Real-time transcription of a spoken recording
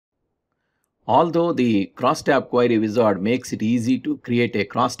Although the Crosstab query wizard makes it easy to create a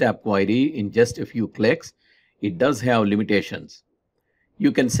Crosstab query in just a few clicks, it does have limitations.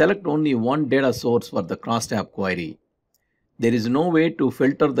 You can select only one data source for the Crosstab query. There is no way to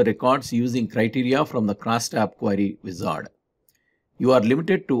filter the records using criteria from the Crosstab query wizard. You are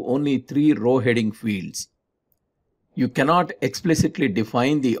limited to only 3 row heading fields. You cannot explicitly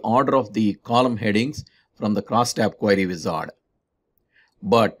define the order of the column headings from the Crosstab query wizard.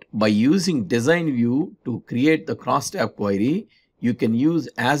 But by using design view to create the Crosstab query, you can use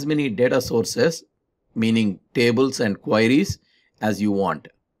as many data sources, meaning tables and queries, as you want.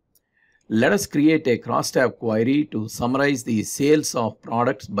 Let us create a Crosstab query to summarize the sales of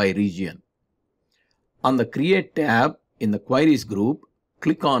products by region. On the Create tab in the Queries group,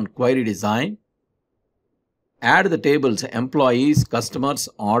 click on Query Design. Add the tables Employees, Customers,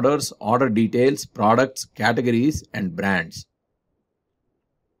 Orders, Order Details, Products, Categories, and Brands.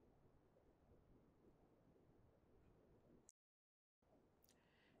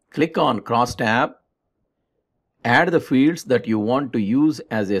 Click on Crosstab. Add the fields that you want to use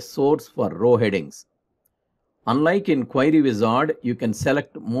as a source for row headings. Unlike in Query Wizard, you can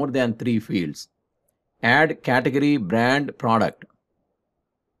select more than 3 fields. Add category, brand, product.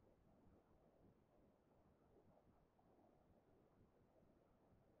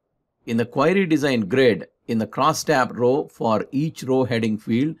 In the Query Design grid, in the Crosstab row for each row heading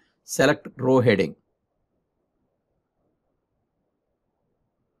field, select row heading.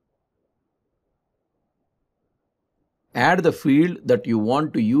 Add the field that you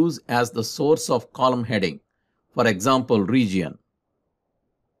want to use as the source of column heading, for example, region.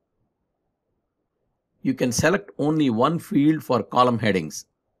 You can select only one field for column headings.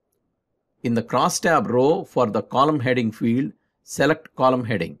 In the Crosstab row for the column heading field, select column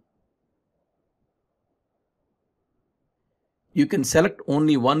heading. You can select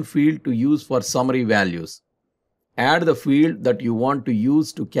only one field to use for summary values. Add the field that you want to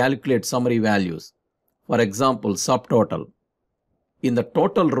use to calculate summary values. For example, subtotal. In the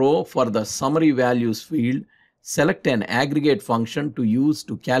total row for the summary values field, select an aggregate function to use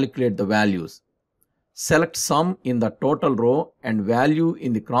to calculate the values. Select sum in the total row and value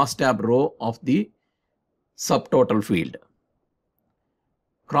in the Crosstab row of the subtotal field.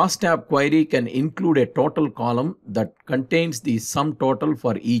 Crosstab query can include a total column that contains the sum total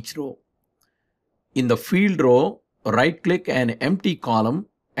for each row. In the field row, right-click an empty column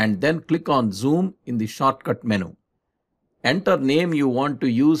and then click on Zoom in the shortcut menu. Enter name you want to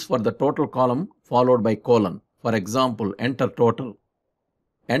use for the total column followed by colon. For example, enter total.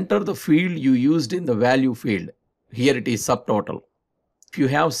 Enter the field you used in the value field. Here it is subtotal. If you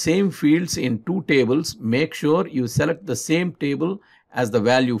have same fields in 2 tables, make sure you select the same table as the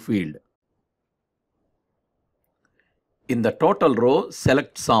value field. In the total row,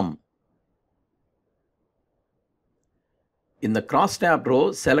 select sum. In the Crosstab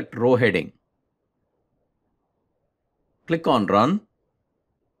row, select row heading. Click on Run.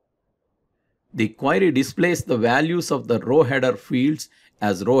 The query displays the values of the row header fields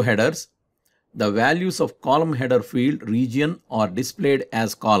as row headers. The values of column header field region are displayed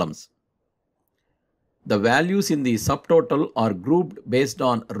as columns. The values in the subtotal are grouped based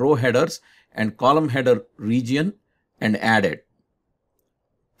on row headers and column header region and added.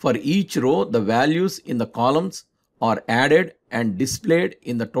 For each row, the values in the columns are added and displayed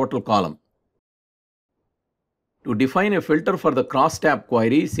in the total column. To define a filter for the Crosstab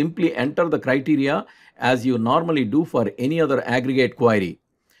query, simply enter the criteria as you normally do for any other aggregate query.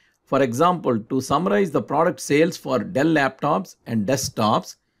 For example, to summarize the product sales for Dell laptops and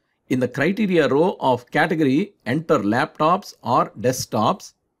desktops, in the criteria row of category, enter laptops or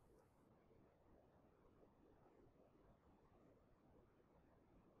desktops.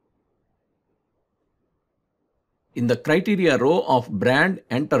 In the criteria row of brand,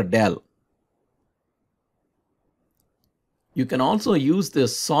 enter Dell. You can also use the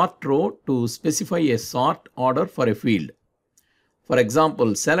sort row to specify a sort order for a field. For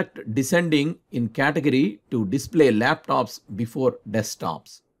example, select descending in category to display laptops before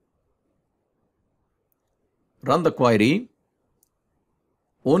desktops. Run the query.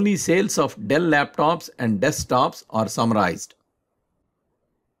 Only sales of Dell laptops and desktops are summarized.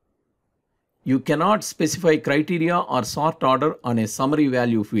 You cannot specify criteria or sort order on a summary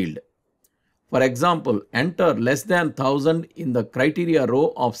value field. For example, enter less than 1000 in the criteria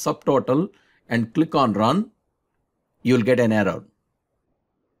row of subtotal and click on Run. You will get an error.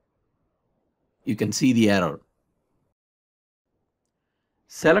 You can see the error.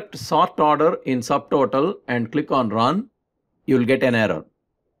 Select sort order in subtotal and click on Run. You will get an error.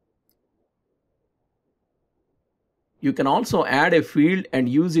 You can also add a field and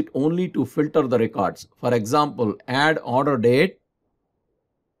use it only to filter the records. For example, add order date.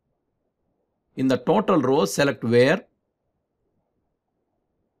 In the total row, select where.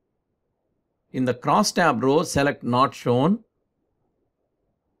 In the crosstab row, select not shown.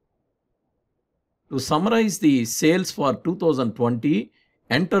 To summarize the sales for 2020,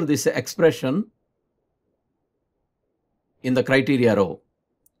 enter this expression in the criteria row.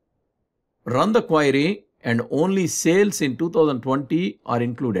 Run the query and only sales in 2020 are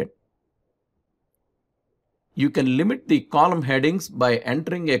included. You can limit the column headings by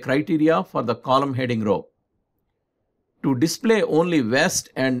entering a criteria for the column heading row. To display only West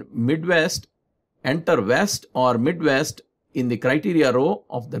and Midwest, enter West or Midwest in the criteria row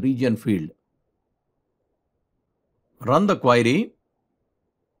of the region field. Run the query.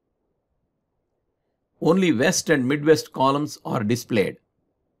 Only West and Midwest columns are displayed.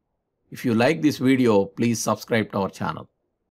 If you like this video, please subscribe to our channel.